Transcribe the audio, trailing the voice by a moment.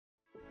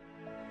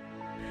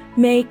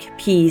Make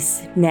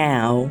peace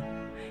now,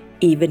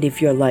 even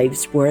if your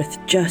life's worth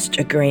just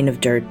a grain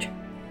of dirt.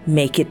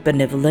 Make it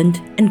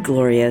benevolent and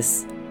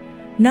glorious,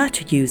 not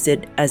to use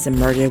it as a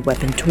murder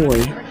weapon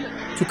toy,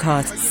 to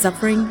cause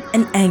suffering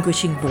and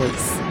anguishing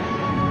voice.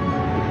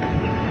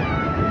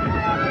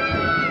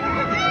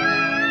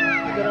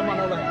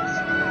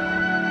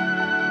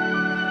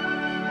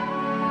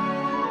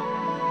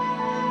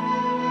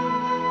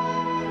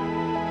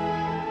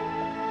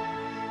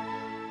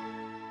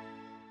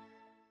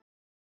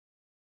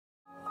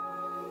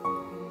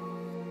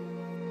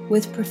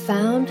 With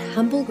profound,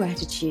 humble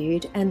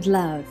gratitude and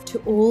love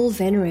to all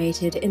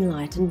venerated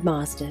enlightened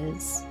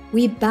masters,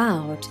 we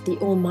bow to the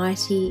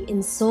Almighty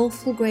in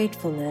soulful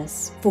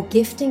gratefulness for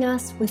gifting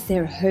us with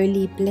their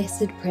holy,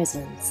 blessed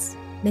presence.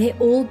 May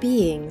all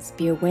beings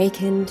be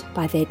awakened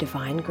by their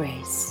divine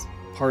grace.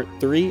 Part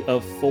 3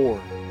 of 4.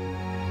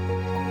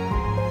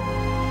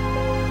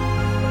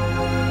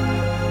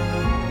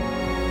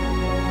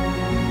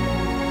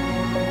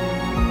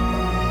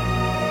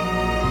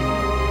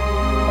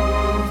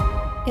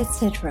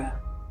 Etc.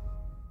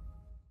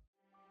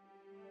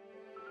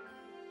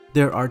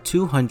 There are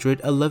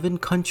 211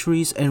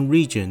 countries and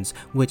regions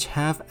which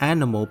have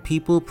animal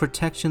people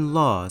protection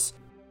laws.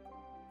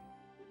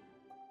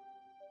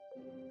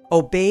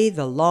 Obey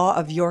the law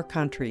of your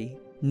country.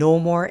 No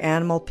more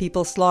animal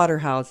people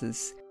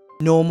slaughterhouses.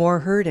 No more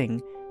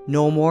hurting.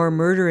 No more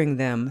murdering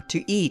them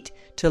to eat,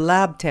 to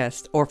lab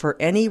test, or for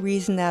any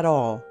reason at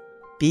all.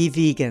 Be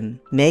vegan.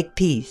 Make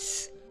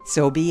peace.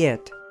 So be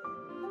it.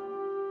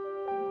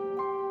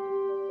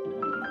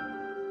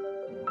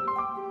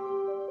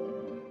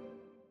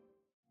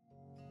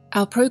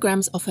 Our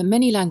programs offer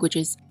many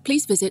languages.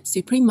 Please visit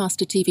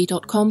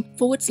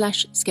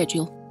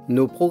suprememastertv.com/schedule.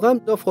 Nos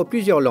programmes offrent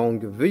plusieurs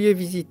langues. Veuillez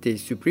visiter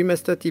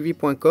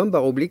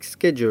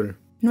suprememastertv.com/schedule.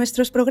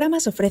 Nuestros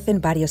programas ofrecen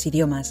varios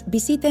idiomas.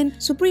 Visiten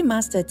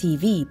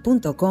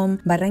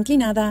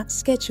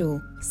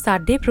suprememastertv.com/schedule.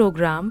 ਸਾਡੇ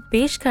programme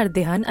ਪੇਸ਼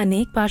ਕਰਦੇ ਹਨ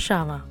ਅਨੇਕ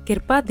ਭਾਸ਼ਾਵਾਂ।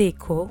 ਕਿਰਪਾ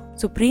ਦੇਖੋ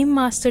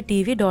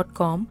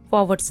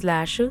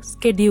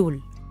suprememastertv.com/schedule。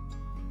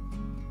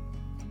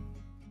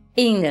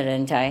印的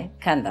人才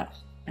看到，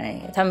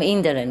他们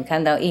印的人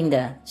看到印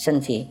的身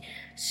体，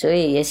所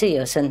以也是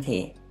有身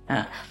体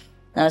啊。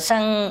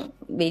像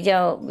比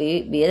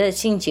别的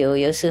星球，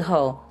有时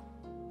候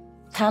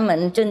他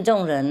们尊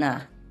重人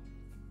啊，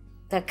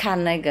在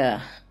看那个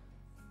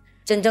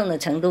尊重的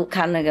程度，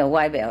看那个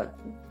外表，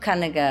看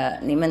那个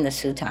你们的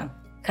时长，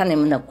看你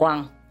们的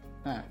光，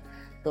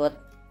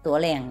多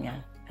亮呀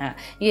啊！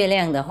越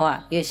亮的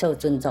话越受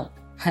尊重，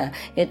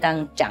越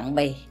当长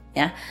辈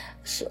呀。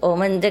我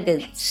们这个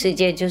世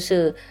界就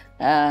是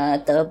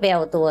得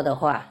票多的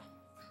话，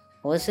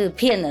我是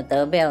骗了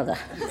得票的，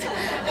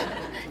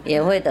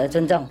也会得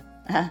尊重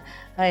啊，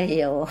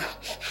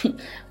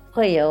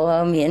会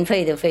有免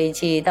费的飞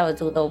机到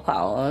处都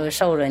跑，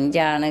受人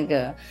家那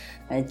个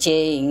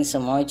接应，什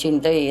么军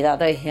队一大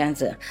堆这样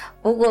子。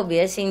不过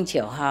别星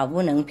球哈，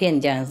不能骗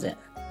这样子。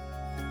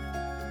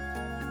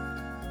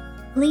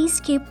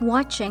Please keep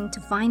watching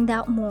to find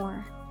out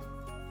more.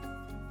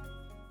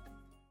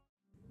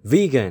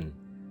 Vegan,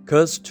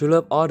 'cause to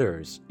love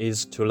others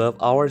is to love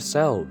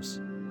ourselves.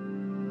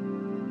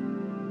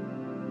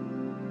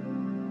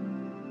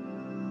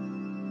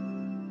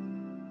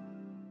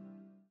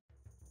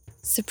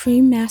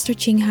 Supreme Master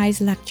Ching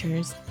Hai's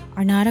lectures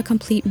are not a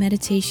complete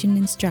meditation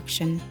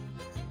instruction.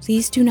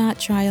 Please do not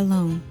try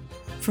alone.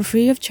 For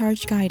free of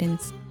charge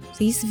guidance,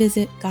 please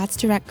visit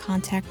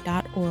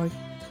godsdirectcontact.org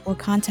or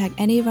contact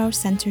any of our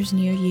centers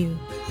near you.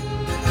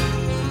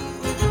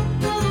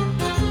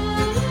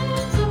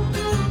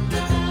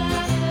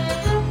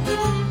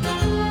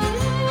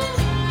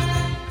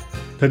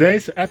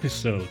 Today's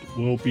episode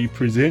will be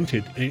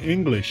presented in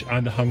English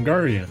and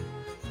Hungarian,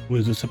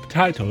 with the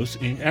subtitles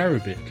in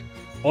Arabic,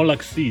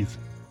 Olaxese,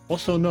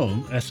 also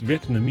known as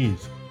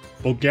Vietnamese,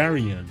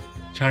 Bulgarian,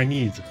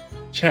 Chinese,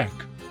 Czech,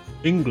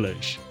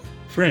 English,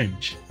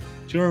 French,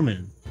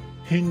 German,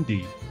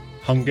 Hindi,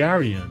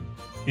 Hungarian,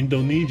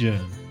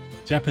 Indonesian,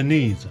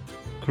 Japanese,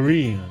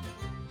 Korean,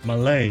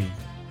 Malay,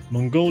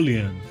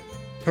 Mongolian,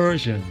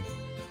 Persian,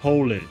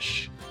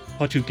 Polish,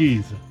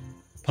 Portuguese,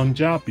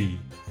 Punjabi,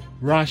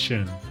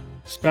 Russian,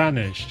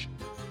 Spanish,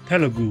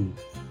 Telugu,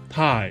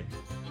 Thai,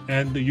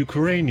 and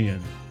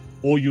Ukrainian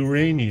or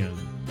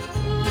Uranian.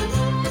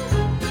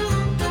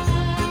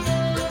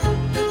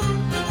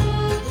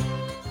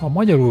 Ha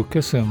magyarul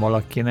köszön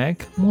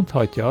valakinek,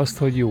 mondhatja azt,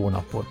 hogy jó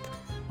napot.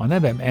 A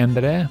nevem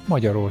Endre,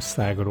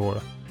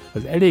 Magyarországról.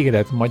 Az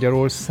elégedett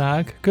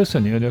Magyarország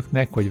köszöni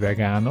önöknek, hogy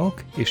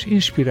vegánok, és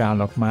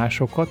inspirálnak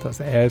másokat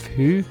az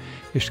elfhű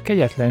és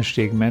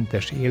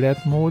kegyetlenségmentes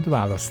életmód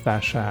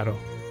választására.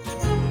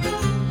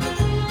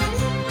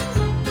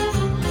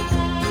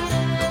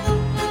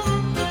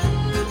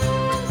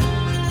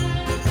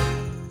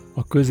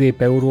 A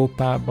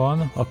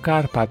Közép-Európában, a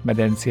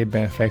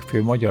Kárpát-medencében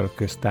fekvő Magyar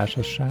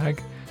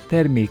Köztársaság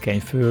termékeny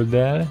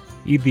földdel,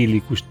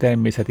 idillikus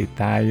természeti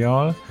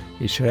tájjal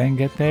és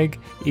rengeteg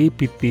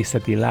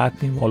építészeti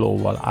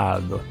látnivalóval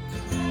áldott.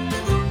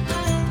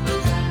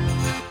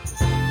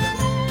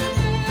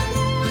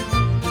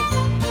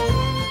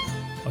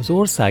 Az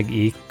ország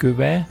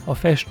égköve a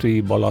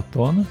festői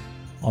Balaton,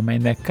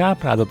 amelynek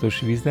káprázatos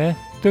vize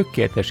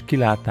tökéletes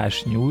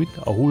kilátást nyújt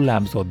a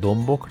hullámzott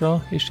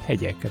dombokra és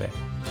hegyekre.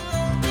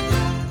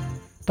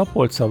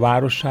 Tapolca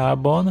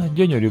városában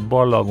gyönyörű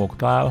barlangok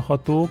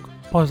találhatók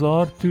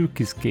pazar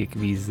türkiszkék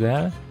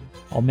vízzel,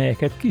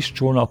 amelyeket kis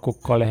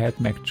csónakokkal lehet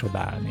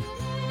megcsodálni.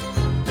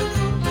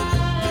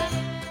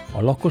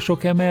 A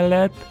lakosok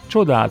emellett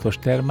csodálatos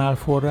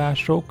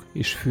termálforrások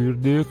és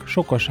fürdők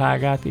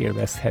sokaságát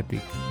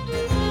élvezhetik.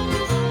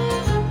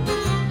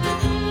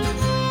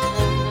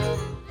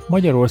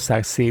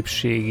 Magyarország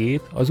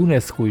szépségét az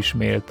UNESCO is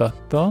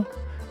méltatta,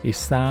 és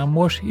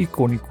számos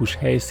ikonikus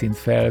helyszínt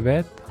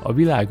felvett a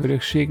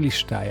világörökség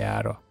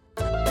listájára.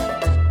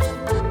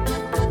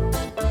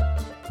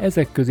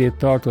 Ezek közé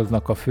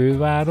tartoznak a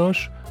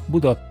főváros,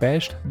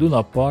 Budapest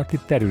Dunaparti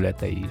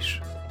területei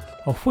is.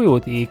 A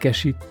folyót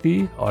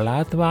ékesíti a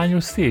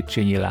látványos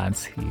Széchenyi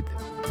Lánchíd.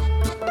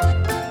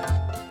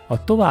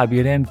 A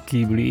további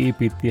rendkívüli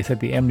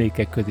építészeti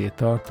emlékek közé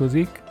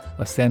tartozik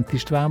a Szent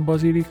István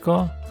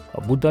bazilika,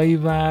 a Budai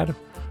Vár,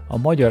 a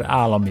Magyar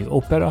Állami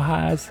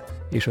Operaház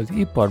és az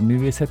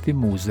Iparművészeti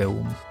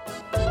Múzeum.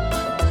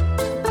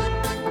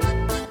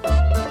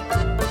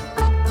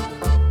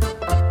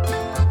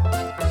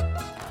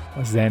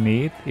 A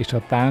zenét és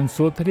a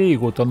táncot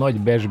régóta nagy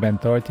becsben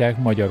tartják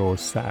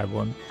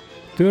Magyarországon.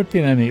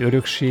 Történelmi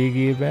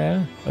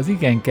örökségével, az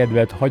igen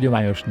kedvelt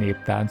hagyományos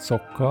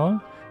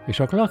néptáncokkal és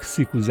a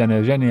klasszikus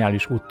zene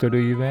zseniális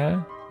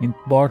úttörőivel, mint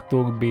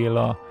Bartók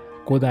Béla,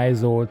 Kodály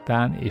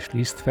Zoltán és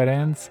Liszt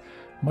Ferenc,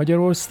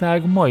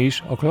 Magyarország ma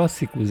is a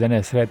klasszikus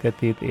zene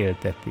szeretetét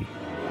élteti.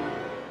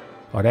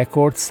 A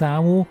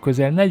rekordszámú,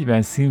 közel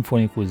 40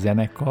 szimfonikus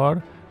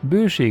zenekar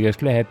bőséges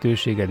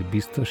lehetőséget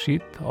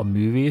biztosít a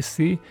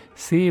művészi,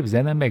 szép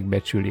zene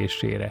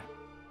megbecsülésére.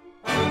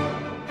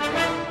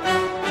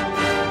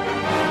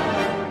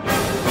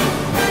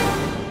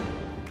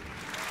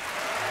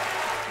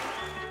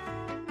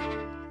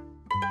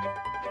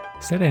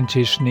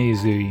 Szerencsés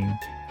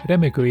nézőink!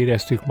 Remekül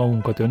éreztük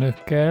magunkat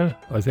önökkel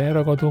az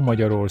elragadó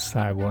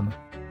Magyarországon.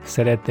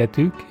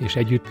 Szeretetük és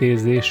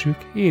együttérzésük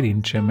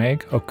érintse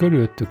meg a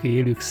körülöttük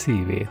élők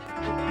szívét.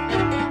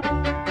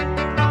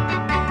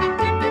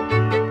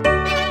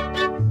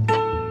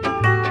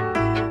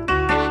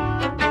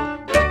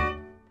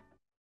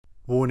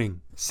 Warning: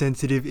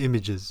 sensitive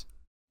images.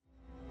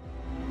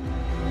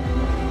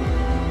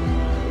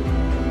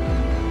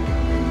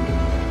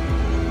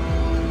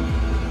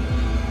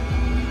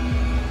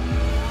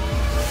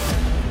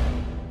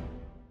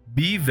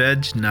 Be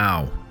veg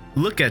now.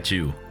 Look at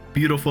you,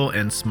 beautiful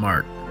and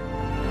smart.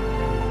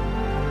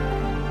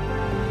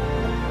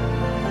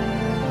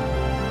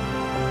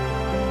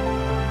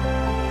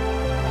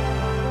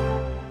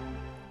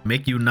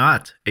 Make you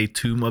not a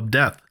tomb of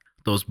death.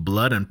 Those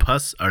blood and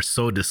pus are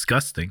so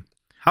disgusting.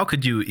 How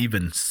could you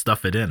even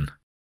stuff it in?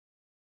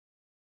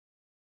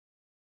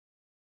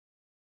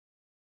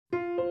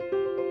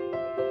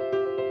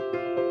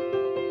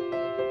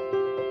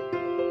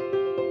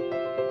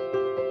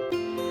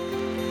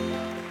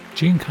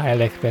 Csinkhály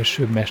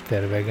legfelsőbb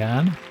mester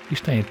vegán,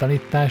 isteni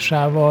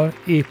tanításával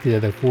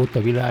évtizedek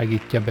óta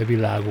világítja be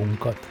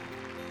világunkat.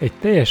 Egy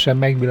teljesen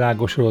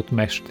megvilágosodott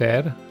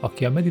mester,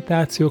 aki a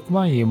meditáció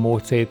Kuan-Yin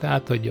módszerét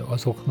átadja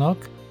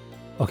azoknak,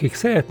 akik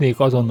szeretnék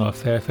azonnal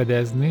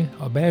felfedezni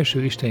a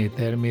belső isteni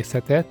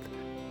természetet,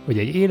 hogy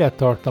egy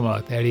élettartam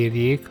alatt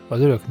elérjék az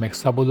örök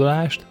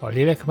megszabadulást a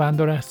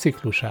lélekvándorlás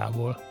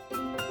ciklusából.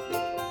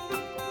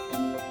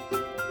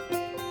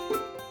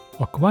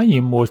 A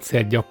Kuan-Yin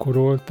módszert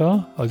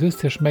gyakorolta az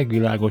összes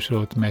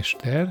megvilágosodott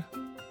mester,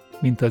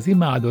 mint az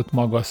imádott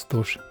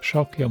magasztos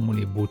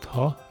Sakyamuni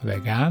Buddha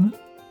vegán,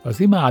 az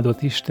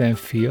imádott Isten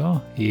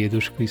fia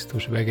Jézus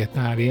Krisztus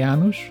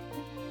vegetáriánus,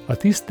 a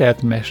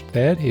tisztelt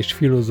mester és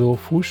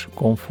filozófus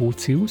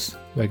Konfúciusz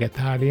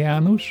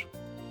vegetáriánus,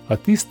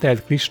 a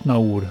tisztelt Krisna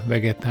úr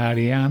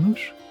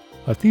vegetáriánus,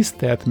 a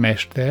tisztelt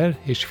mester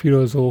és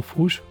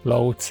filozófus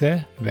Lao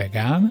Tse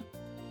vegán,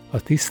 a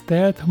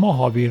tisztelt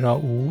Mahavira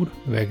úr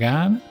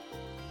vegán,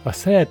 a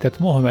szeretett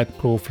Mohamed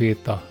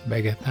próféta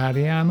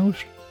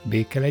vegetáriánus,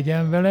 béke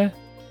legyen vele,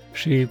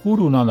 Sri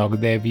Guru Nanak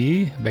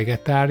Devi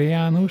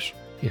vegetáriánus,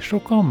 és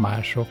sokan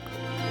mások.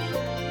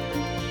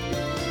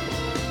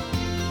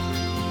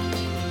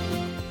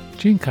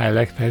 Csinkhály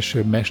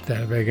legfelsőbb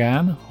mester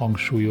vegán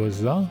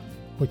hangsúlyozza,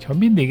 hogy ha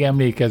mindig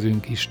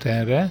emlékezünk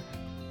Istenre,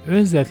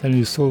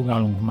 önzetlenül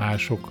szolgálunk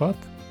másokat,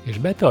 és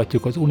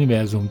betartjuk az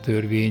univerzum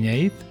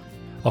törvényeit,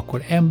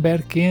 akkor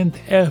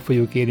emberként el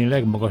fogjuk érni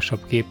legmagasabb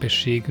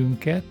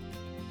képességünket,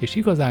 és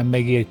igazán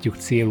megértjük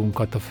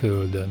célunkat a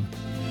Földön.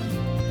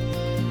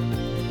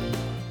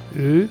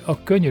 Ő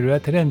a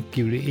könyörület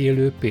rendkívüli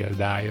élő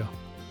példája.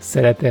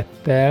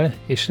 Szeretettel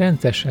és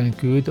rendszeresen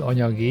küld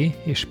anyagi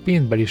és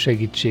pénzbeli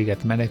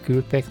segítséget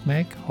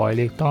menekülteknek,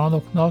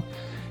 hajléktalanoknak,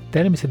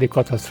 természeti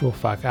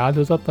katasztrófák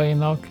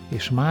áldozatainak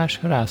és más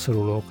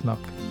rászorulóknak.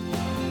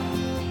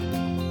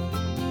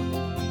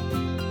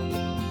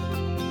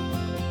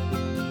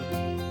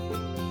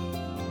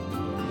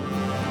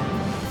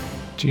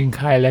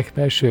 Csinghai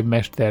legfelsőbb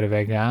mester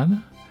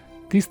vegán,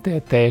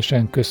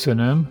 tiszteletteljesen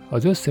köszönöm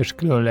az összes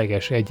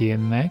különleges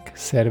egyénnek,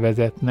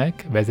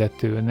 szervezetnek,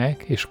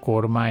 vezetőnek és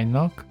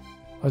kormánynak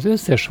az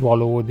összes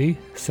valódi,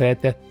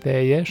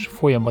 szeretetteljes,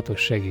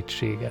 folyamatos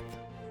segítséget.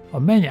 A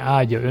menny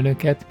áldja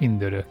önöket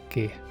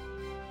mindörökké.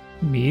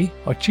 Mi,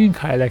 a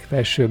Csinghai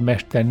legfelsőbb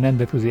mester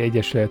nemzetközi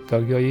egyesület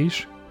tagjai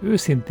is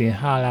őszintén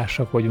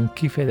hálásak vagyunk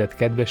kifejezett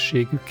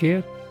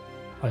kedvességükért,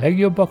 a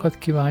legjobbakat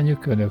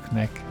kívánjuk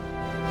önöknek.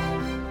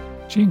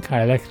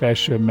 Csinghai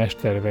legfelsőbb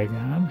mester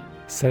vegán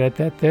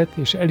szeretetet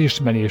és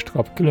elismerést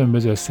kap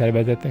különböző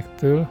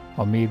szervezetektől,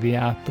 a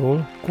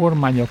médiától,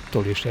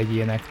 kormányoktól és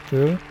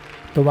egyénektől,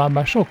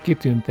 továbbá sok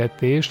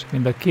kitüntetést,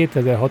 mint a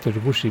 2006-os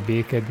Bushi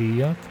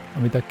békedíjat,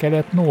 amit a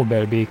kelet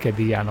Nobel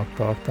békedíjának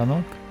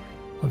tartanak,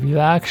 a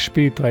világ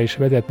spirituális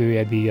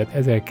vezetője díjat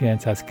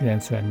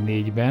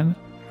 1994-ben,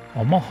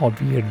 a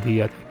Mahavir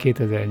díjat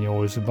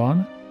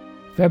 2008-ban,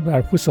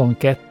 február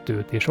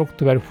 22-t és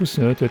október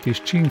 25-öt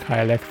is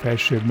Csinghai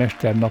legfelsőbb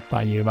mester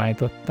nappá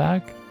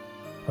nyilvánították,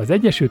 az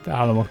Egyesült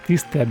Államok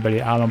tiszteletbeli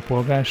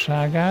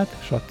állampolgárságát,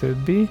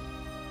 stb.,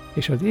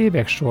 és az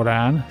évek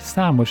során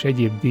számos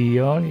egyéb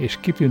díjjal és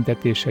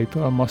kitüntetéssel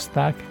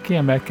jutalmazták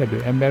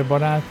kiemelkedő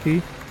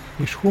emberbaráti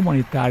és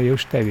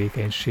humanitárius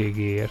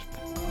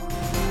tevékenységéért.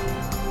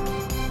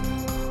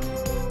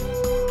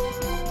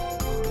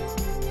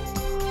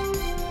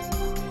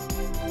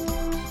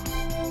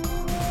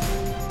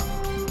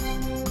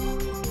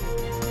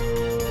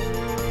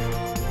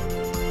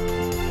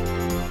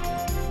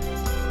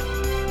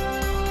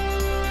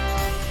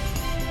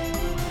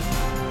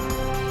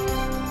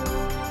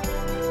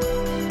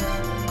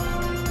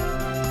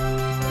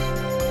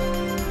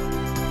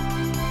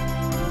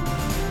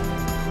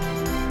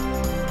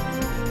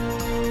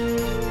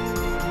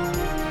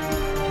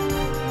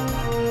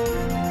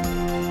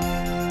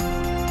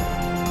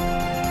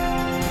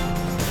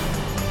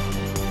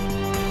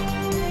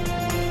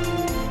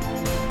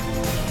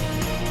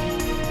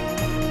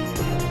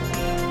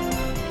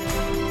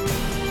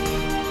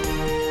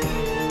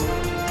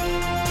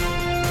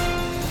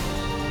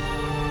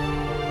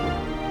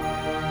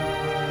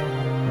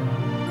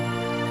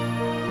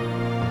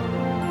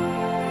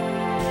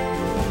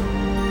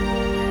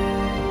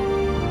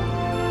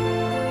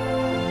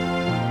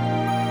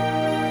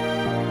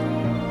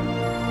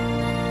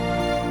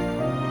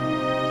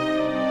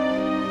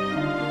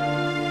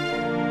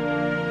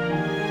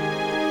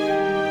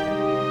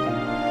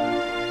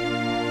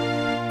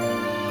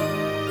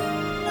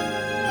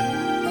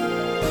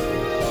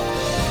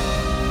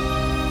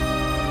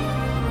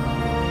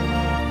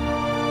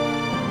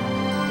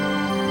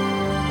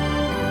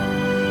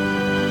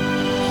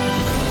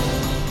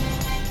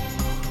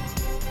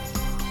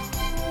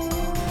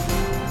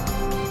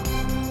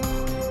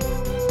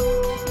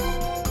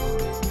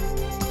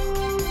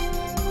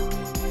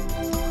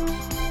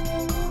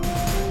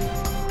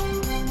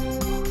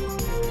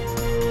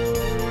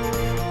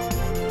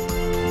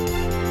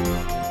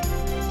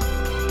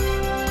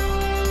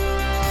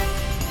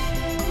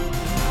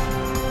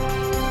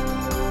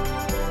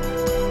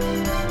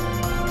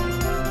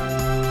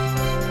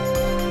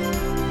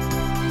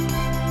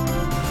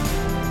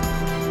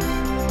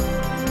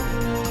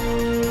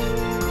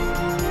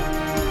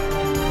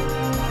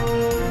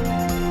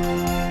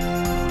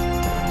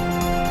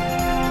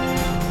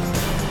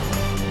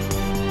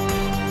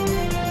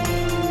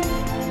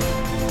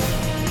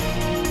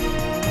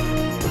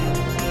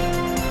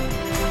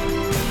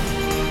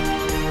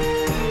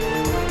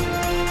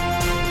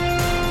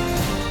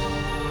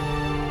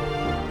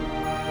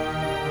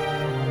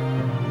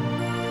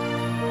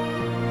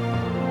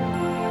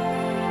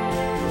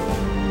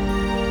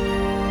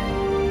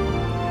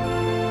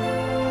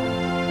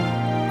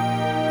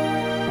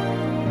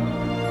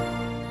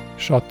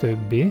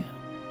 Stb.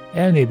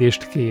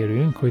 Elnézést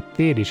kérünk, hogy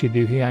tér és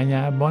idő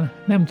hiányában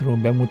nem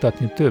tudunk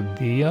bemutatni több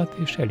díjat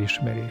és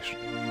elismerést.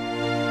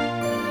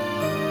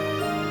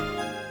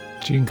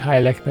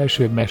 Csinghai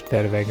legfelsőbb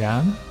mester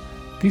vegán,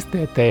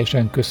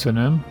 tiszteletteljesen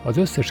köszönöm az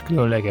összes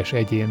különleges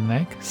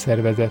egyénnek,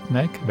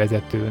 szervezetnek,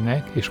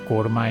 vezetőnek és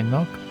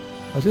kormánynak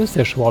az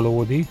összes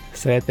valódi,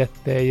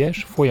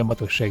 szeretetteljes,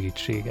 folyamatos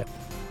segítséget.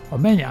 A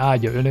menny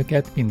áldja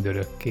önöket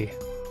mindörökké.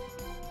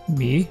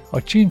 Mi,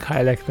 a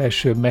Csinghai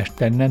legfelsőbb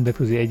mester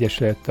nemzetközi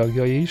egyesület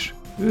tagjai is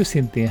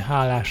őszintén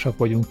hálásak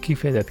vagyunk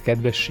kifejezett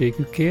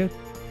kedvességükért,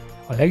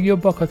 a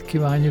legjobbakat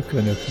kívánjuk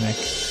önöknek.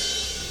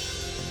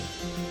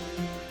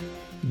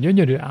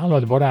 Gyönyörű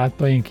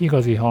állatbarátaink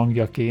igazi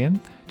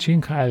hangjaként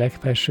Csinghai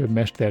legfelsőbb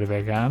mester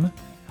vegán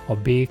a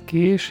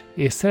békés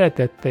és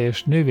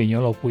szeretetteljes növény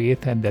alapú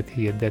étrendet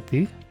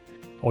hirdeti,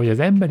 ahogy az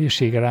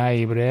emberiség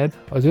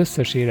ráébred az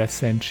összes élet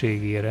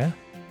szentségére,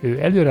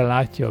 ő előre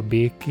látja a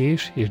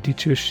békés és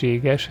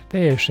dicsőséges,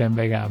 teljesen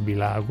vegán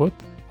világot,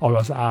 ahol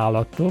az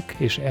állatok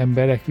és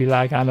emberek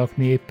világának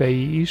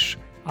népei is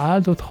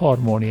áldott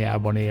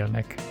harmóniában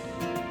élnek.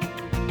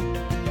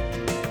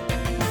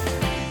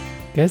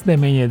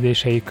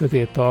 Kezdeményezései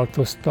közé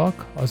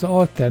tartoztak az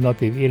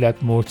alternatív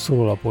életmód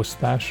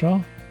szólaposztása,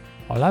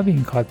 A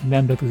Lavinkat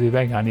nemzetközi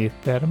vegán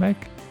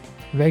éttermek,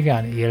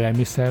 vegán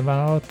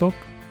élelmiszervállalatok,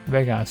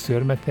 vegán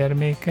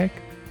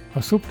szőrmetermékek,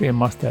 a Supreme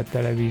Master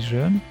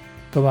Television,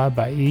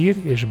 továbbá ír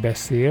és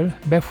beszél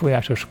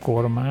befolyásos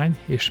kormány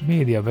és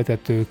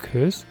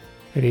médiavezetőkhöz,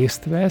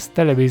 részt vesz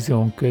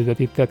televízión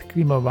közvetített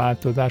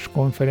klímaváltozás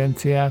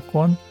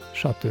konferenciákon,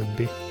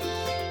 stb.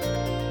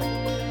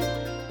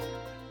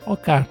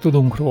 Akár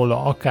tudunk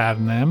róla,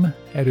 akár nem,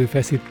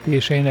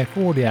 erőfeszítéseinek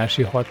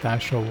óriási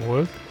hatása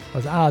volt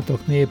az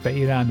állatok népe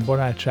iránt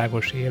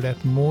barátságos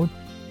életmód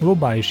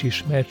globális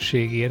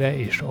ismertségére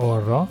és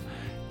arra,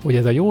 hogy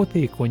ez a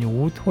jótékony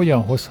út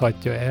hogyan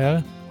hozhatja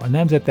el a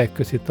nemzetek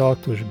közti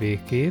tartós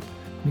békét,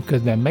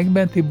 miközben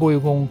megmenti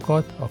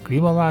bolygónkat a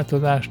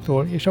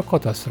klímaváltozástól és a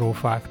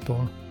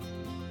katasztrófáktól.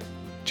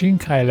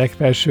 Csinkály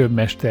legfelsőbb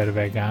mester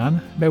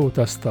vegán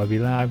beutazta a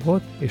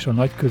világot, és a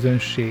nagy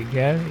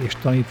közönséggel és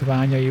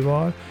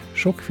tanítványaival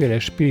sokféle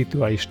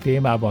spirituális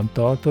témában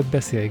tartott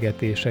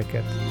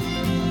beszélgetéseket.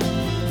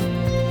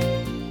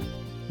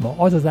 Ma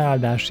az az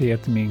áldás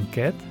ért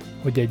minket,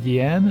 hogy egy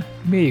ilyen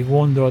mély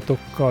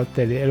gondolatokkal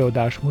teli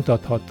előadást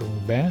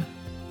mutathatunk be,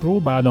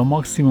 próbáld a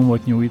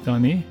maximumot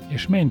nyújtani,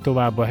 és menj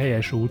tovább a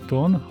helyes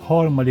úton,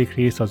 harmadik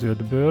rész az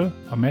 5-ből,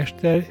 a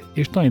mester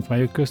és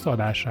tanítványok közt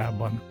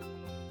adásában.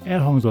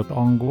 Elhangzott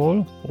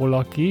angol,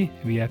 olaki,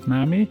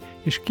 vietnámi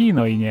és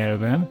kínai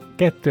nyelven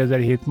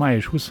 2007.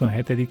 május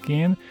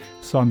 27-én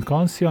St.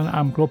 Cancian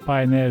am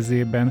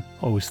Klopainerzében,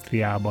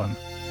 Ausztriában.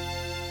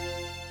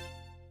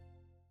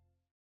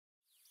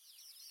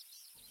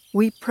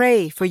 We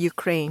pray for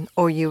Ukraine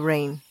or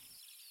Ukraine.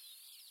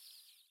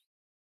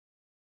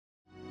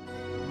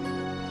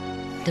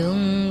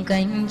 Tung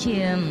cánh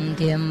chim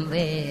tìm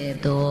về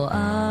tổ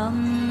ấm,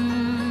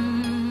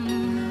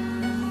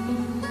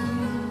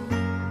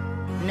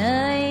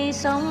 nơi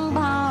sống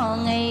bao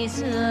ngày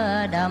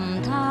xưa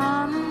đầm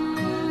thắm.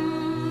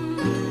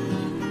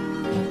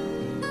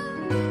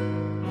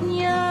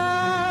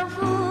 Nhớ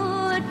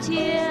phút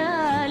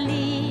chia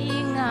ly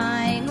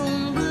ngài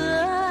ngùng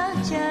bước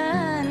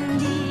chân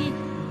đi,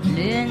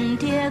 luyến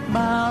tiếc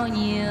bao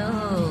nhiêu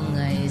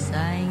ngày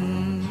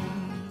xanh.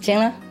 行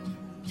了，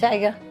下一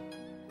个。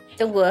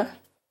中国，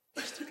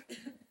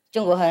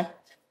中国很，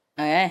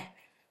哎，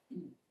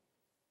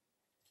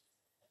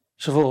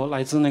师傅，我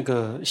来自那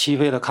个西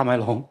非的喀麦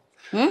隆，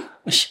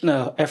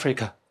那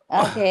Africa。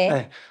OK。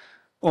哎，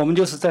我们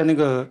就是在那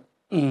个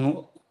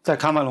在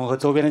喀麦隆和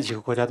周边的几个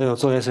国家都有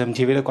做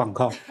SMTV 的广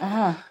告。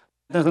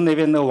但是那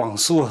边的网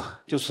速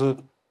就是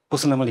不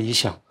是那么理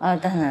想。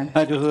当然。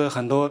那就是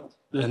很多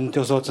人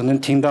就说只能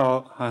听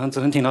到，好像只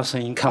能听到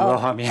声音，看不到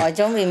画面。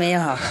总比没有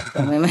好，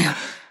总比没有。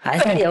还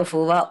是有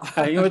福报。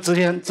因为之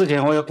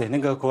前我有给那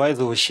个国外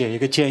组写一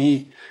个建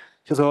议，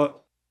就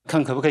说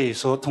看可不可以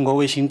说通过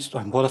卫星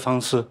转播的方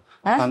式，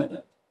把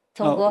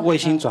卫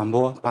星转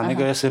播把那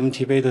个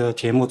SMTV 的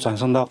节目转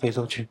送到非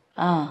洲去。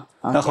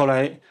那后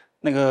来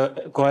那个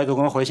国外组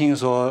跟我回信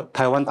说，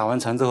台湾打完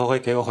船之后会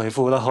给我回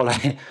复，到后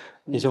来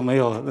也就没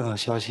有任何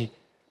消息。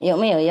有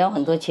没有要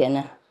很多钱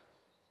呢？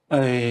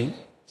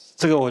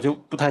这个我就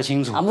不太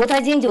清楚。不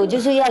太清楚，就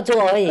是要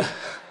做而已。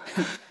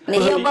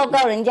你要报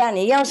告人家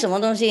你要什么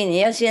东西，你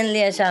要先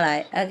列下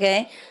来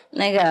 ，OK？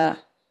 那个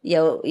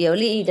有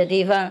利益的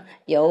地方，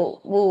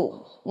有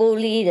不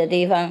利益的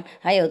地方，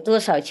还有多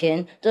少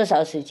钱、多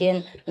少时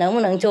间，能不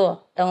能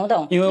做，懂不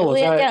懂？因为我不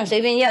要这样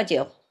随便要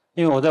酒。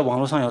因为我在网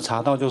络上有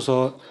查到，就是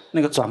说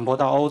那个转播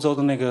到欧洲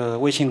的那个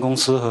卫星公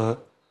司和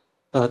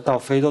到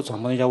非洲转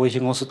播那家卫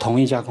星公司同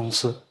一家公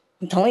司。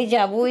同一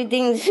家不一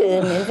定是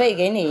免费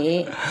给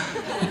你。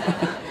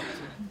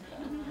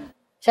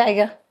下一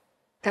个。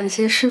感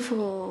谢师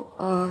父，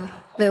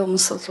为我们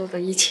所做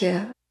的一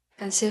切。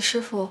感谢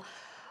师父，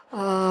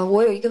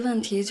我有一个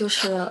问题，就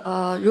是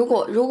如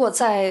果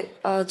在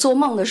做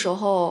梦的时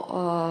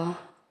候，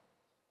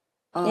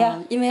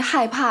因为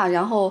害怕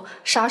然后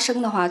杀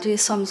生的话，这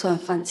算不算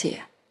犯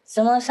戒？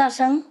什么杀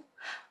生？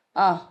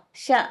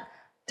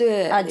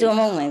对做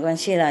梦没关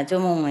系啦，做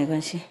梦没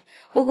关系。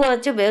不过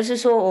就表示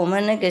说我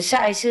们那个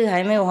下一次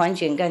还没有完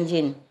全干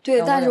净。对，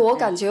但是我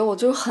感觉我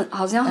就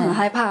好像很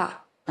害怕。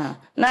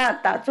那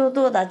打坐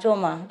多打坐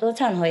嘛，多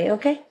忏悔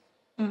 ，OK？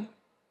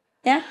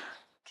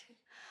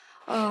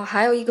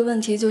 还有一个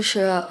问题就是，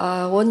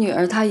我女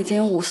儿她已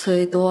经5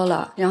岁多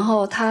了，然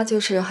后她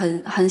就是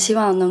很希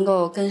望能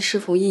够跟师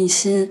父印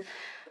心，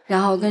然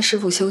后跟师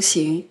父修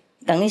行。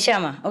等一下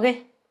嘛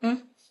 ，OK？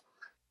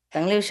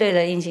 等6岁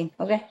了印心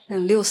 ，OK？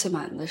 等6岁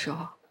满的时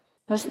候。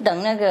我是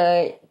等那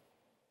个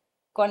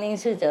观音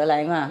侍者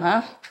来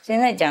嘛，现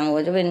在讲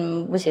我这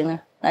边不行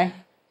了，来。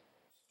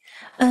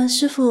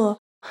师父。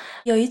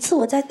有一次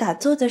我在打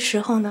坐的时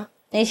候呢，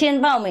你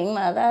先报名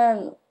嘛，但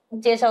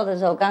介绍的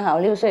时候刚好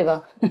6岁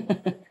吧。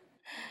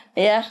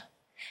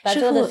打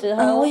坐的时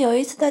候，我有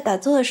一次在打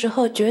坐的时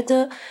候，觉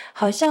得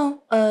好像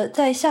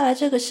在下来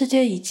这个世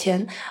界以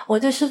前，我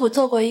对师父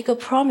做过一个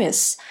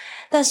promise，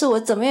 但是我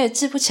怎么也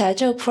记不起来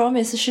这个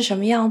promise 是什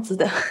么样子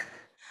的。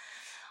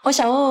我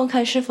想问问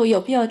看师父有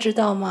必要知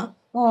道吗？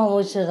我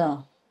不知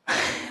道，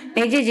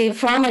你自己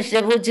promise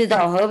都不知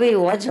道，何必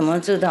我怎么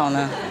知道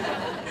呢？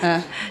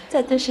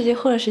在这世界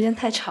混的时间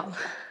太长了，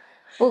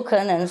不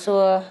可能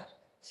说，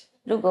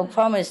如果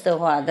promise 的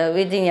话，都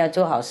一定要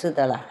做好事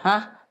的了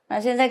啊。那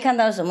现在看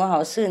到什么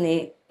好事，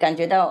你感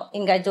觉到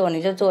应该做，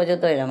你就做就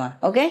对了嘛。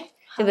OK，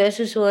 就表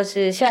示说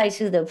是下一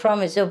次的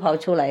promise 就跑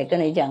出来跟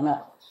你讲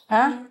了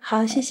啊。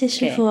好，谢谢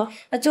师父。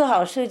那做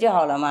好事就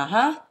好了嘛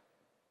哈。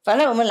反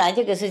正我们来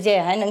这个世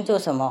界还能做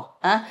什么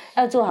啊？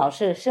要做好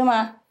事是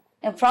吗？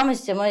那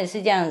promise 怎么也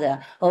是这样子？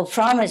我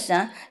promise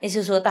啊，意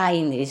思说答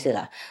应的意思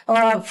了。我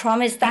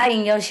promise 答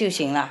应要修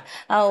行了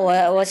啊！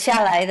我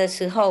下来的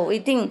时候一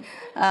定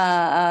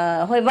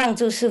会帮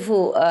助师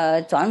父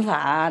转法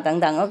啊等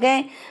等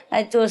OK，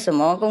 来做什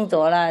么工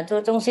作啦，做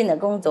中心的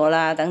工作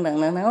啦等等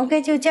等等 OK，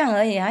 就这样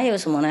而已，还有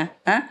什么呢？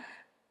啊？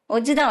我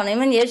知道你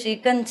们也许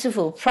跟师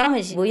父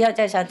promise 不要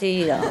再下地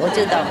狱了，我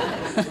知道。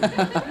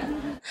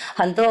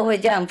很多会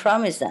这样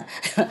promise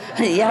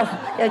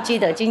要记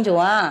得清楚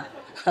啊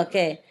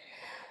OK，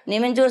 你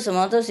们做什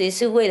么都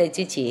是为了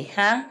自己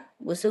哈，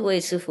不是为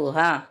师父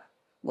哈，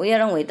不要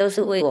认为都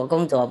是为我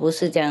工作，不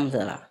是这样子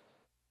了。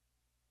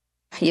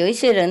有一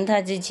些人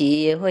他自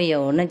己也会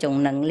有那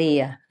种能力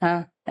啊，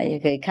他也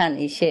可以看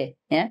一切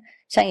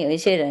像有一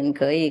些人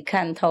可以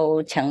看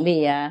透墙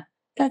壁啊，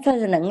他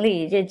的能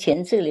力就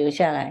前世留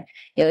下来。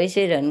有一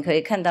些人可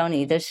以看到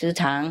你的时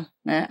长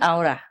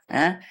aura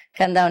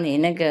看到你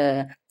那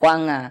个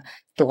光啊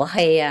多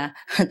黑啊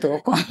多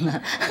光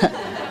啊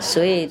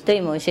所以对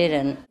某些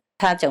人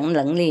他这种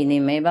能力你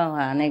没办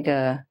法那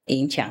个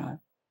影响了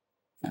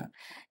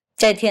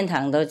在天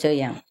堂都这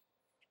样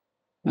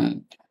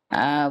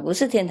不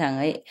是天堂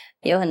而已，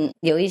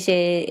有一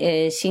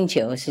些星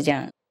球是这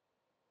样，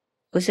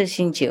不是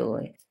星球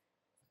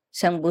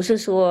像不是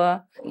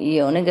说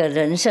有那个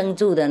人生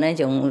住的那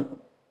种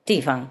地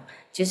方，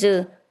就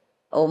是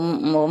我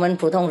们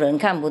普通人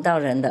看不到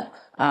人的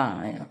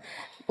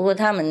不过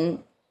他们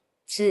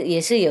也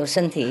是有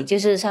身体，就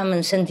是他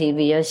们身体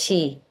比较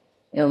细，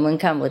我们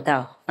看不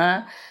到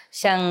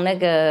像那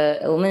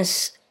个我们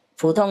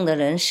普通的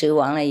人死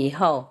亡了以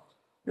后，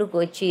如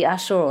果去阿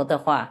修罗的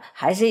话，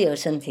还是有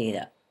身体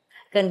的，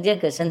跟这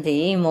个身体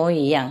一模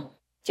一样，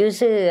就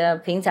是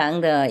平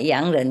常的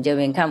洋人这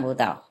边看不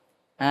到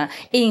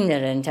硬的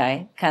人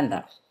才看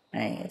到，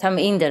他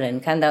们硬的人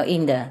看到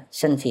硬的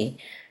身体，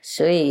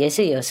所以也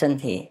是有身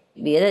体。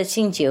别的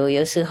星球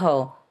有时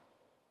候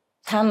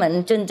他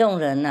们尊重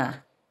人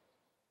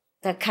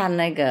他看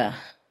那个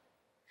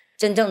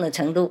尊重的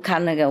程度，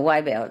看那个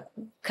外表，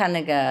看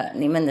那个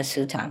你们的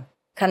时长，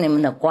看你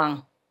们的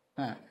光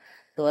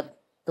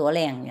多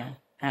亮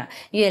呀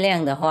越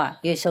亮的话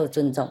越受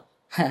尊重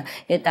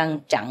越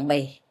当长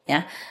辈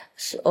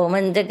我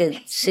们这个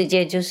世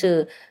界就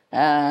是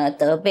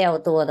得票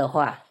多的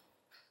话，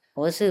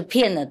我是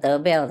骗了得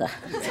票的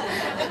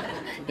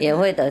也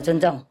会得尊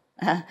重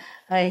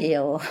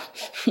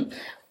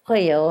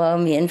会有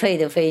免费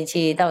的飞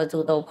机到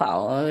处都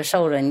跑，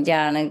受人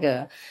家那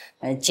个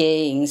接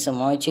应什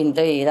么军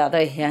队一大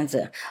堆这样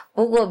子。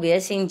不过别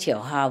星球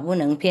不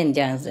能骗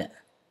这样子。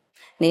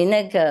你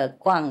那个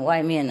光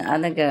外面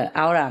那个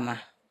aura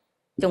嘛，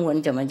中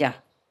文怎么讲？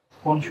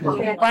光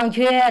圈。光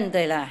圈，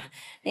对了，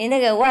你那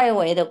个外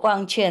围的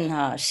光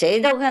圈谁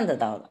都看得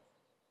到的。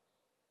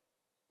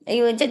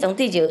因为这种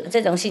地球、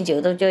这种星球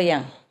都这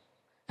样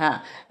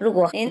如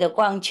果你的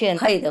光圈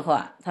黑的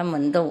话，他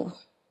们都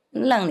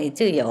让你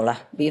自由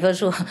了。比方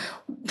说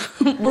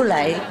不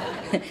来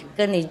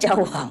跟你交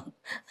往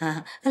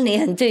那你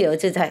很自由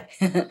自在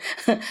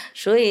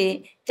所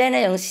以在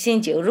那种星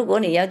球，如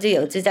果你要自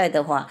由自在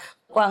的话，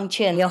光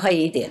圈要黑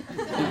一点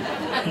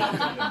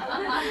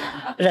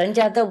人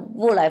家都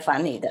不来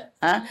烦你的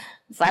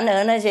反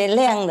而那些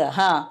亮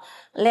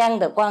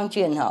的光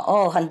圈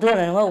很多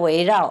人会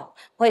围绕，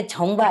会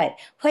崇拜，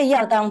会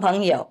要当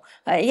朋友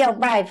要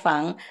拜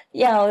访，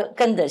要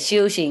跟着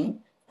修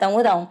行，懂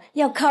不懂？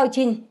要靠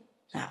近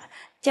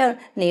叫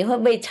你会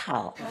被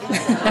吵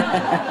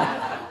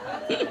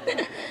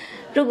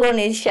如果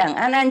你想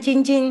安安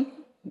静静，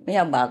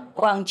要把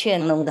光圈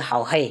弄得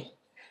好黑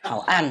好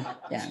暗，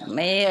这样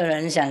没有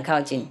人想靠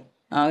近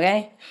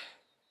OK。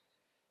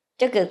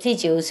 这个地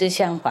球是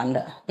相反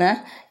的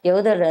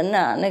有的人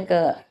那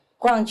个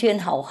光圈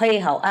好黑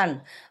好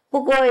暗，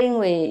不过因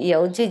为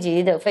有自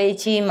己的飞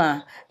机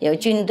嘛，有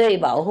军队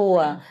保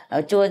护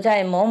坐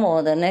在某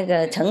某的那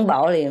个城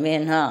堡里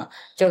面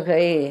就可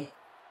以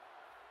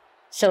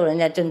受人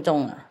家尊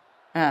重了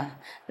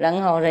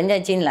然后人家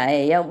进来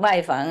也要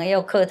拜访，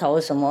要磕头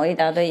什么一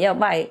大堆，要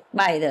拜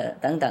的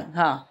等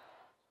等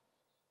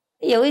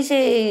有一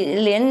些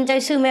连在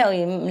寺庙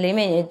里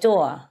面也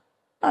做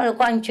他的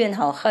光圈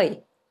好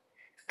黑，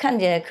看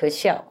起来可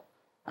笑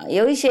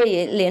有一些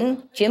也连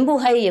全部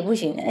黑也不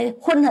行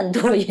混很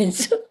多颜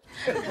色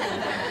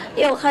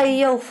又黑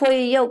又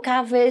灰又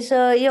咖啡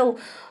色又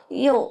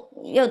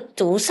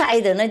阻塞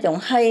的那种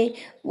黑，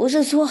不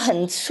是说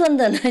很顺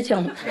的那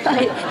种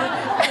黑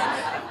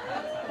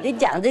你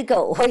讲这个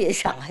我也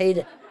想黑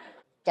的，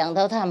讲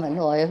到他们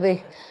我也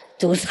被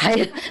阻塞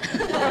了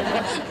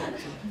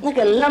那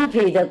个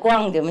lumpy 的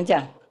光怎么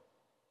讲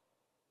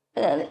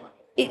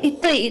一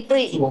对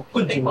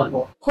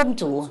混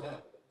浊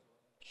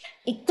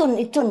一顿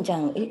这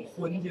样，一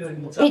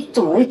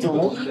组，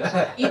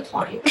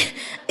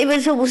因为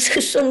说不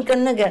是顺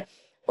跟那个，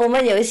我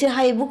们有一些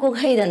黑不够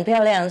黑的很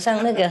漂亮，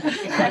像那个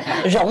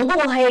绒布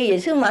黑也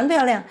是蛮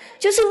漂亮，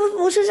就是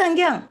不是像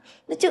这样，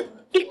那就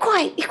一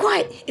块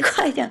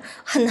这样，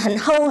很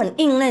厚很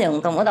硬那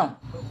种，懂不懂？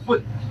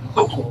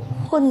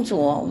混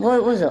浊，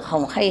或者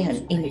很黑很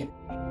硬。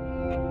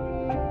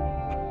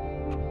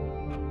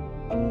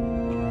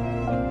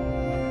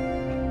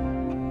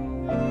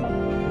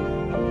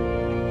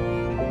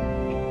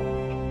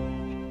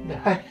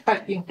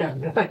Chiến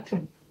tranh đó.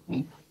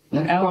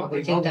 Con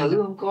thì con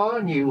thử không có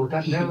nhiều,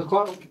 thành ra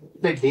có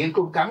tình điện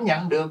con cảm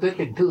nhận được cái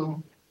tình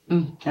thương.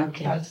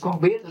 Okay.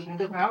 Con biết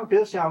nước áo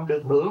trước sau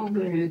được hưởng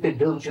tình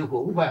thương sư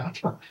phụ vào.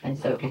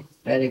 That's okay.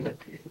 Very good.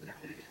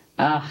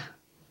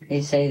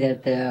 He say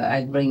that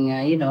I bring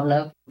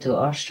love to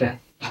Austria,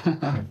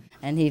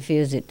 and he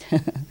feels it.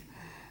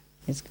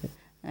 It's good.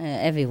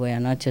 Everywhere,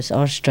 not just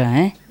Austria,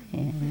 eh?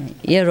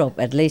 Europe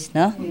at least,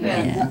 no?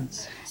 Yeah.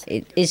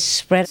 It's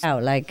spread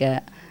out like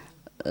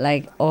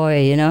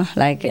oil,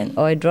 like an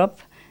oil drop.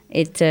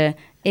 It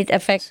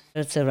affects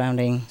the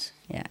surroundings.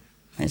 Yeah,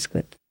 that's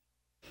good.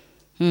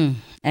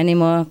 Any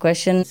more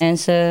questions,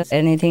 answer,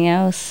 anything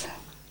else?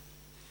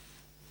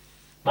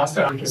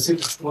 Master, I received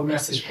a small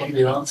message from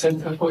the Iran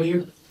Center for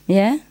you.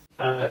 Yeah?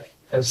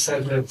 They've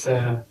said that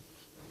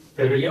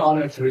they're really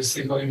honored to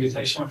receive our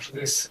invitation for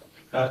this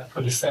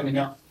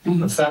seminar.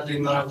 But sadly,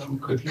 none of them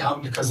could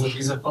come because of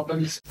visa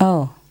problems.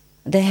 Oh,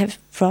 they have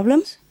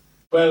problems?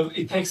 Well,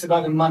 it takes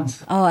about a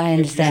month. Oh, I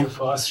understand.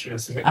 For Austria,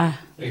 so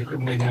they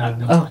couldn't make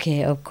it.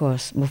 Okay, of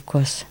course.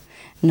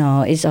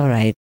 No, it's all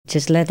right.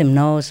 Just let them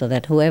know so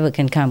that whoever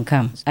can come.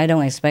 I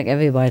don't expect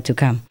everybody to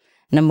come.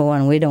 Number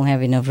one, we don't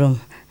have enough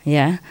room.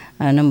 Yeah.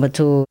 Number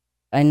two,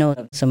 I know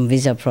some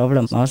visa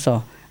problem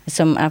also.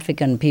 Some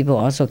African people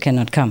also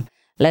cannot come.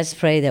 Let's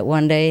pray that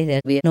one day there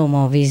will be no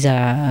more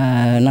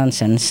visa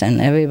nonsense and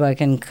everybody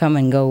can come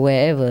and go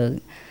wherever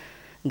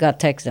God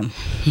takes them.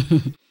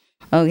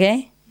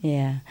 Okay?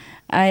 Yeah.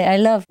 I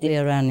love the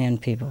Iranian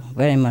people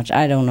very much.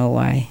 I don't know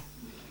why.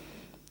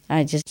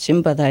 I just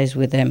sympathize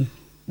with them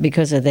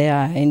because they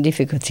are in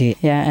difficulty.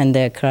 Yeah, and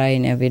they're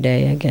crying every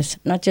day, I guess.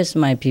 Not just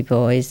my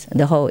people, it's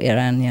the whole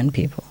Iranian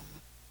people.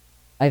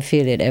 I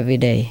feel it every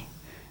day.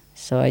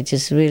 So I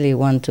just really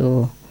want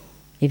to,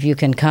 if you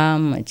can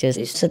come,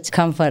 it's such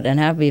comfort and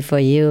happy for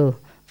you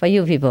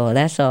people,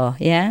 that's all.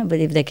 Yeah, but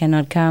if they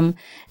cannot come,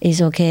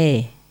 it's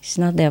okay. It's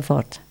not their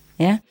fault.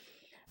 Yeah.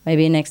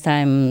 Maybe next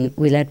time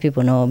we let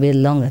people know a bit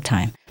longer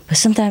time. But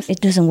sometimes it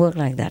doesn't work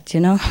like that,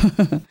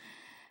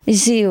 You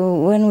see,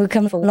 when we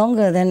come for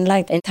longer than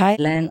like in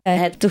Thailand, I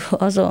had to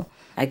also,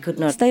 I could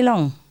not stay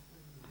long.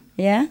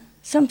 Yeah?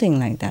 Something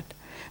like that.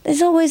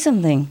 There's always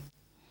something.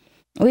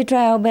 We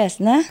try our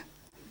best, nah?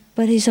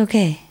 But it's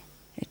okay.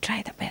 We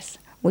try the best.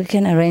 We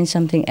can arrange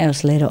something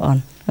else later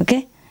on,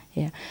 okay?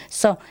 Yeah.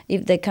 So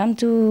if they come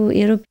to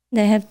Europe,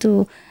 they have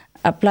to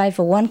apply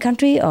for one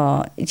country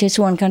or just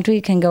one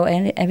country can go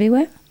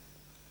everywhere?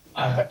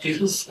 It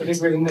is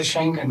within the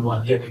Schengen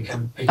one. Yeah, they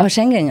can. Oh,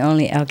 Schengen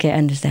only. Okay, I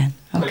understand.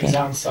 Okay.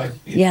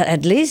 Yeah,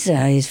 at least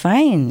it's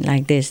fine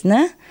like this,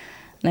 nah?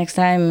 Next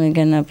time we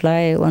can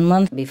apply 1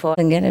 month before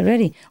and get it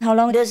ready. How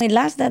long does it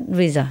last, that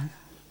visa?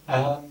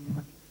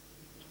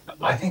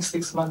 I think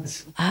 6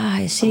 months.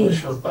 I see. I'm not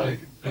sure, but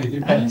it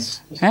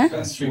depends. Huh?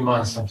 Depends 3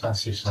 months,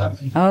 sometimes 6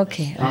 months.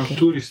 Okay.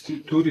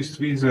 Tourist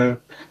visa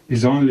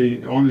is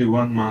only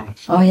 1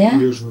 month. Oh, yeah?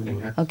 Usually.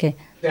 Yeah. Okay.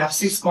 They have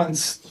 6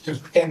 months to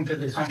enter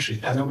the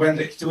country, and when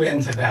they do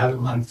enter, they have a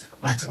month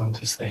maximum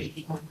to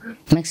stay.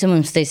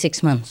 Maximum stay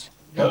 6 months?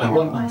 No,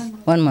 1 month.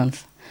 1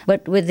 month.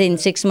 But within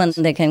 6 months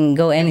they can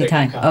go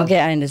anytime. Okay,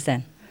 I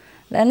understand.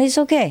 Then it's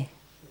okay.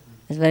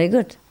 It's very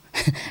good.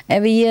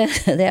 Every year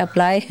they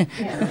apply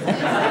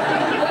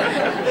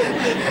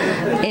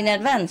in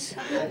advance.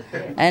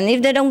 And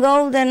if they don't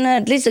go, then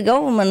at least the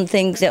government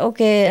thinks, that,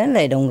 okay, and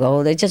they don't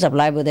go. They just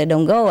apply, but they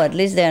don't go. At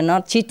least they're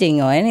not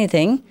cheating or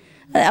anything.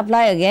 They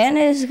apply again,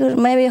 is good.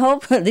 Maybe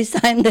hope this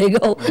time they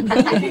go.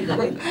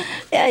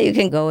 Yeah, you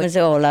can go and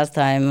say, oh, last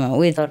time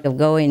we thought of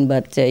going,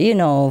 but,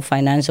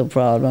 financial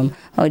problem.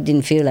 Oh,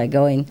 didn't feel like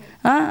going.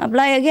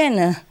 Apply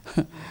again.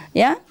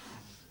 Yeah?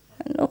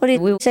 Nobody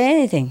will say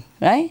anything,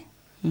 right?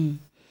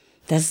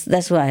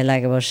 That's what I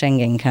like about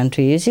Schengen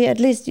country. You see, at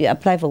least you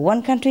apply for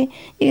one country,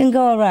 you can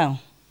go around.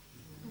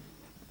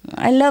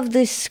 I love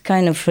this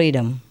kind of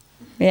freedom,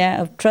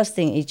 of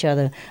trusting each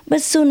other.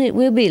 But soon it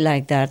will be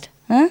like that,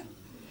 huh?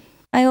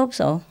 I hope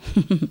so.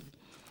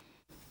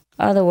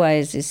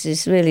 Otherwise,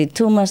 it's really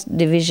too much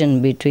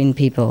division between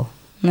people,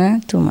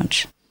 too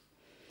much.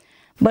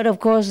 But of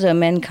course,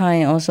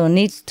 mankind also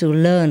needs to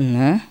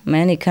learn.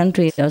 Many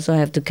countries also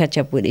have to catch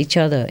up with each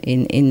other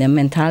in the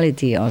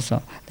mentality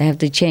also. They have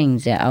to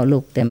change their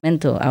outlook, their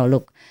mental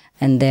outlook,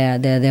 and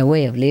their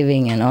way of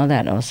living and all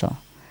that also.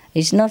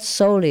 It's not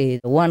solely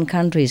one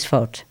country's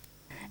fault.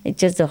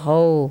 It's just the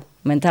whole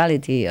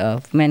mentality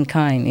of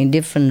mankind in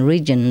different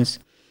regions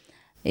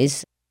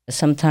is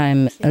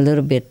sometimes a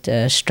little bit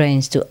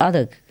strange to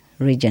other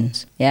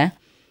regions, yeah?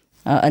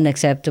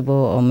 unacceptable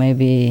or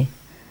maybe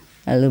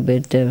a little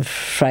bit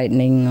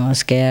frightening or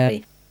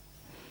scary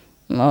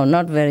or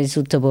not very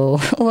suitable,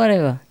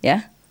 whatever,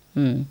 yeah?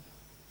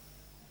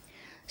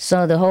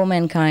 So the whole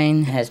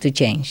mankind has to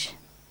change.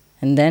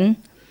 And then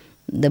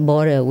the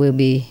border will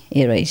be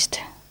erased,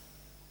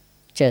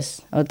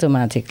 just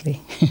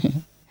automatically.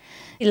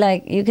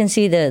 Like you can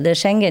see the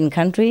Schengen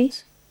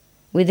countries,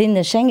 within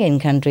the Schengen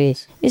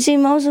countries, you see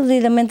mostly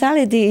the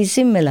mentality is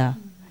similar.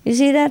 You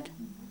see that?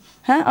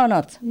 Huh, or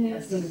not?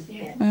 Yes.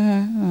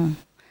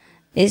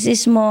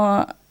 It's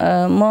more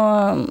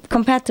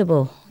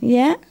compatible,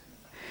 yeah?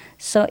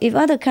 So if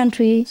other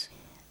countries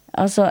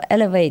also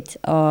elevate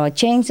or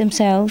change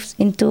themselves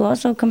into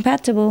also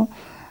compatible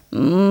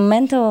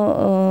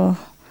mental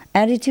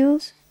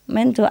attitudes,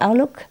 mental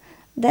outlook,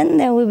 then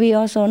there will be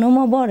also no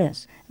more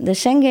borders. The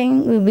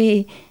Schengen will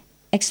be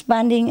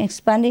expanding,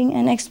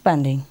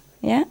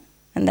 yeah?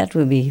 And that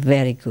will be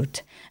very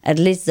good. At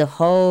least the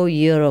whole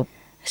Europe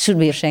should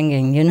be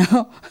Schengen, you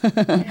know,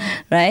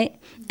 right?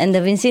 And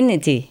the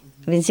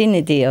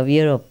vicinity of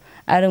Europe.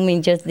 I don't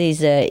mean just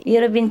this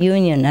European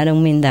Union, I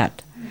don't mean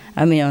that.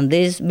 I mean on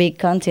this big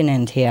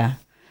continent here,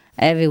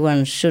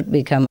 everyone should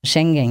become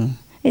Schengen.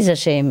 It's a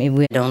shame if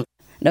we don't.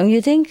 Don't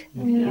you think?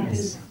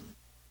 Yes.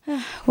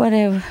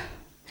 Whatever.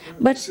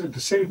 But it's the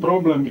same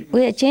problem.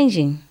 We are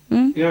changing.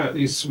 Yeah,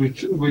 it's with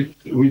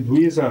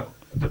visa.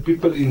 The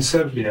people in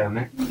Serbia,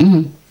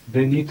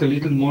 they need a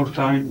little more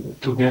time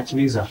to get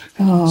visa.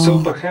 Oh.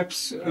 So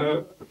perhaps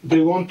they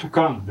want to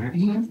come.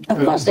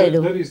 Of course they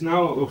do. There is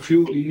now a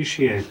few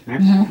initiated.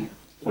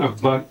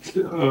 But,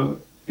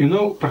 you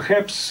know,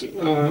 perhaps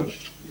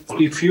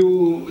if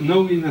you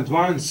know in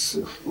advance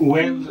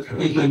when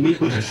the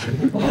meeting.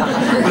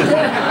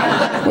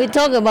 We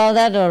talked about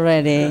that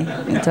already.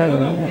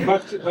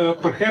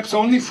 But perhaps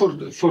only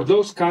for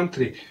those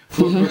countries,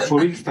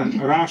 for instance,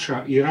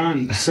 Russia,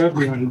 Iran,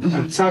 Serbia,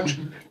 and such,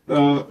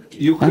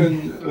 you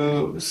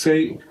can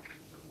say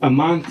a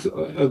month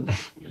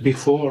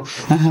before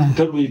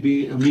there will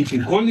be a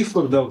meeting. Only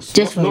for those,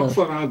 not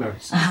for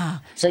others.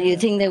 So you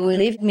think they will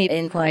leave me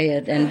in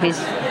quiet and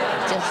peace,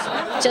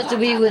 just to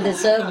be with the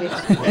Serbians?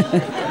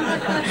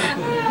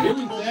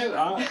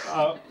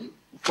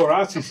 For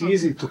us, it's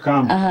easy to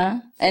come.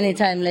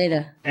 Anytime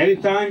later.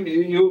 Anytime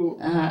you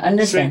say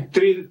understand.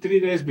 3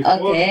 days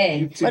before.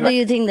 Okay. What do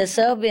you think the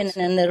Serbian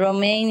and the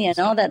Romanian,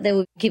 all that, they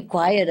will keep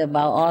quiet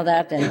about all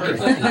that and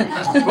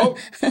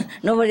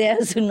nobody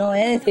else will know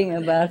anything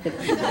about it.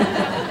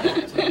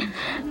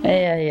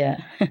 Yeah.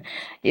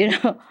 You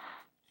know,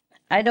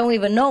 I don't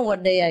even know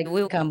what day I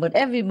will come, but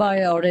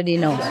everybody already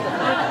knows.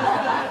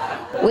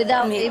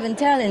 Without me even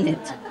telling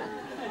it.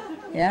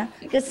 Yeah,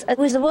 because I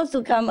was supposed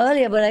to come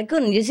earlier, but I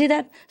couldn't. You see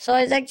that? So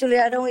it's actually,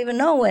 I don't even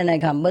know when I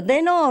come, but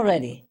they know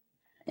already.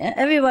 Yeah,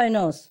 everybody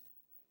knows.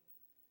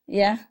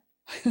 Yeah,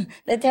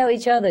 they tell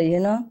each other, you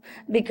know,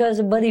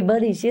 because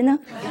buddies, you know.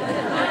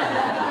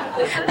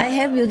 I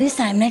help you this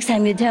time. Next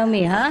time you tell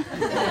me, huh?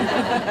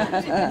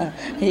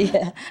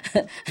 Yeah,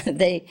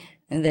 they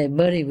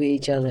buddy with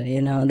each other,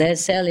 you know. They're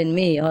selling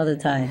me all the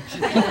time.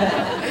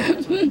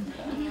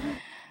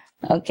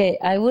 Okay,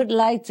 I would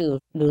like to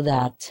do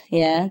that,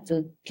 yeah,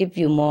 to keep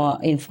you more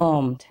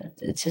informed.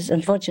 It's just,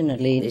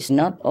 unfortunately, it's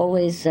not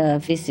always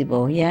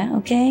feasible, yeah,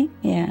 okay,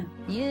 yeah.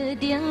 Như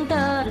tiếng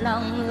tơ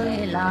lòng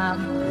người làm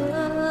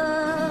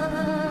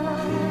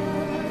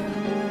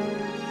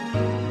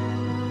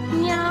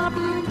nhấp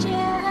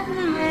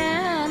chén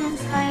men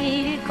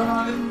say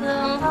còn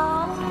hương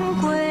bóng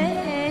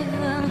quê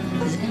hương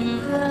dừng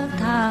ước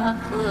tha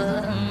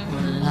phương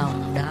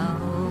lòng đau.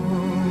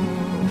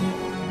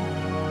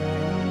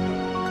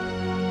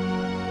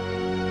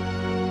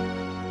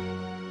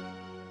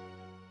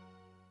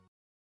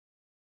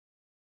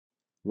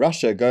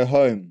 Russia, go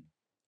home.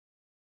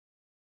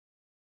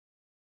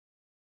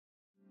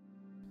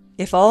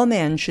 If all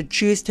men should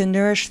choose to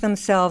nourish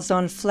themselves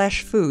on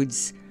flesh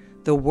foods,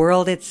 the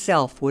world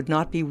itself would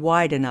not be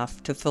wide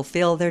enough to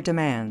fulfill their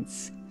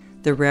demands.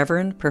 The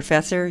Reverend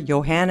Professor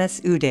Johannes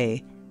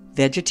Ude,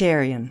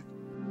 vegetarian.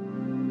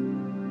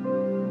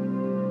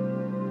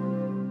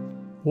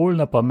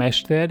 Holnap a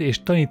mester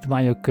és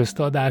tanítványok közt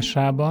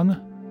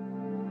adásában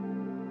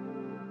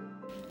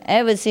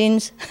Ever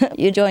since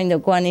you joined the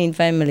Kuan Yin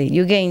family,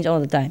 you gain all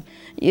the time.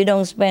 You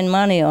don't spend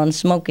money on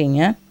smoking,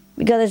 yeah?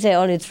 Because they say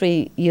only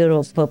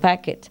 €3 per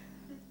packet.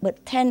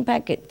 But 10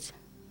 packets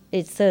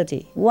is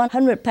 30.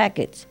 100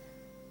 packets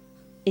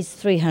is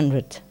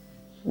 300.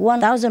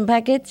 1,000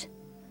 packets,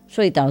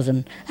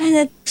 3,000. And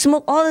they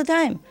smoke all the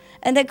time.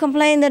 And they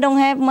complain they don't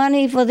have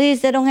money for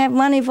this, they don't have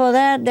money for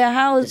that, their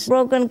house is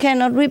broken,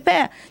 cannot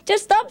repair.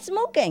 Just stop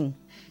smoking.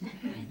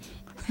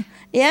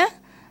 Yeah?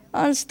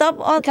 And stop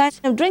all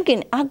kinds of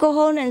drinking.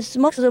 Alcohol and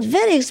smoke are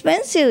very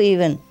expensive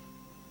even.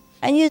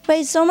 And you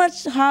pay so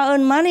much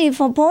hard-earned money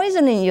for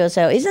poisoning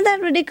yourself. Isn't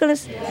that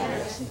ridiculous?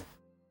 Yes.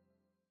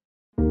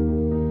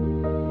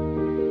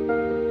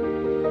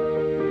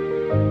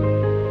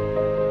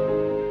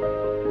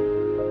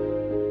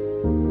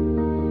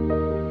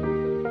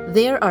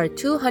 There are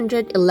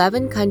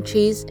 211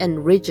 countries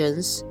and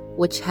regions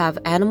which have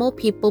animal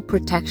people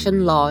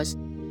protection laws.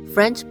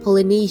 French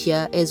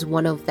Polynesia is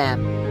one of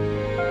them.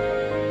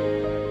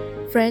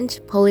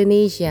 French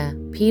Polynesia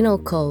Penal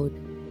Code.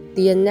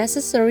 The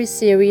unnecessary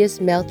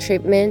serious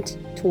maltreatment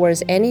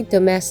towards any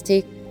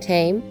domestic,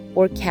 tame,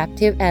 or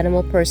captive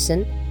animal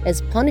person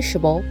is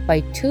punishable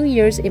by 2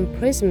 years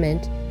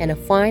imprisonment and a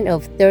fine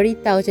of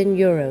 30,000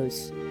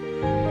 euros.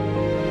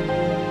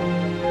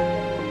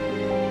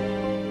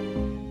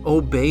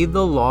 Obey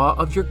the law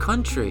of your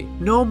country.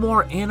 No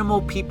more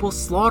animal people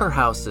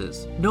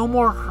slaughterhouses. No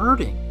more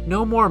hurting.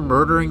 No more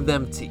murdering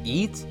them to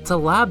eat, to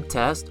lab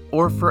test,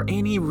 or for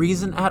any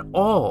reason at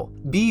all.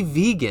 Be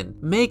vegan.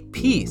 Make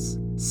peace.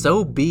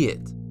 So be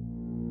it.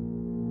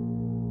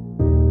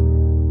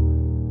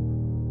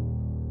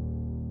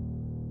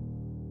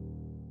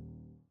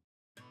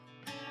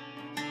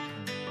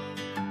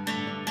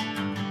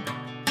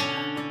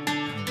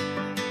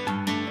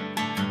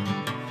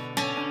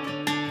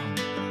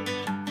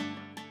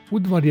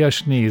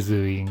 Udvarias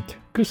nézőink!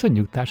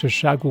 Köszönjük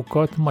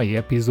társaságukat mai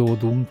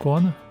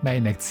epizódunkon,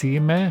 melynek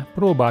címe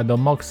Próbáld a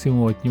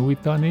maximumot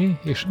nyújtani,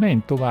 és menj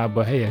tovább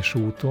a helyes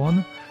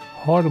úton,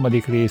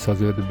 harmadik rész az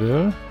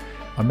 5-ből,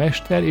 a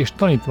mester és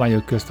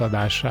tanítványok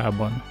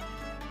köztadásában.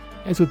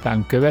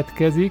 Ezután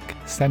következik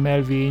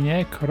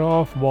Szemelvények,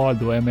 Ralph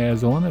Waldo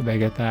Emerson,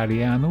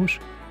 vegetáriánus,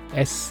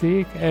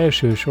 esszék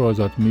első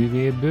sorozat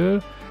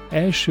művéből,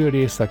 első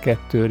rész a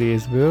 2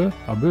 részből,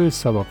 a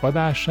bölcsszavak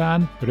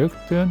adásán,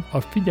 rögtön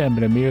a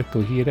figyelemre méltó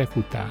hírek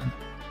után.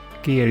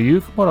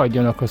 Kérjük,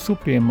 maradjanak a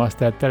Supreme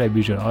Master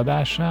Television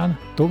adásán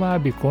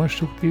további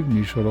konstruktív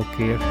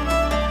műsorokért.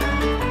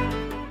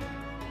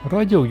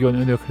 Ragyogjon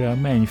önökre a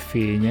menny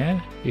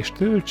fénye, és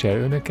töltse el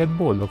önöket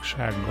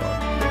boldogsággal.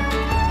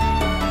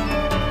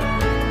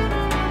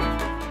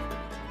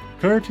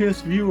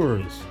 Courteous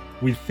viewers,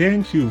 we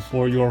thank you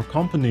for your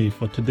company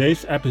for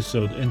today's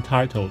episode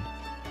entitled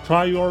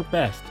Try Your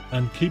Best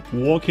and Keep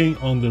Walking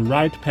on the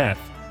Right Path,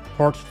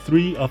 Part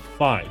 3 of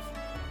 5,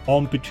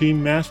 on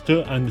Between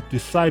Master and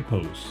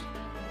Disciples.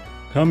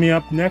 Coming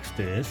up next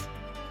is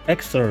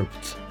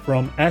excerpts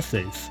from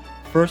Essays,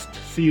 First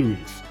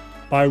Series,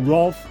 by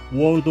Ralph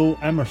Waldo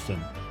Emerson,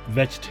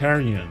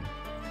 Vegetarian,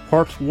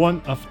 Part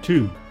 1 of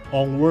 2,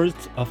 on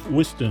Words of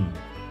Wisdom,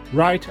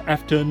 right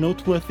after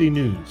noteworthy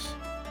news.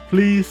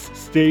 Please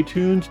stay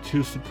tuned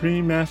to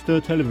Supreme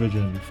Master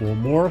Television for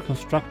more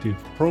constructive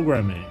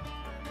programming.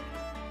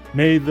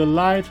 May the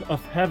light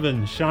of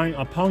heaven shine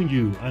upon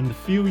you and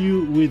fill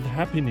you with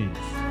happiness.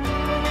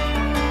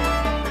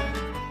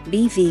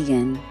 Be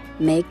vegan,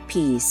 make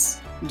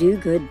peace, do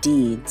good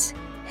deeds,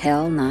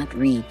 hell not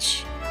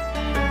reach.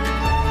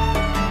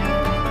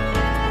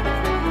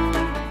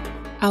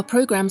 Our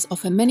programs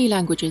offer many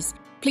languages.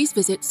 Please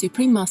visit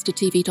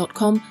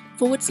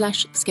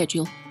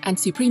suprememastertv.com/schedule and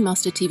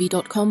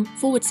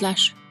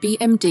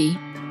suprememastertv.com/BMD.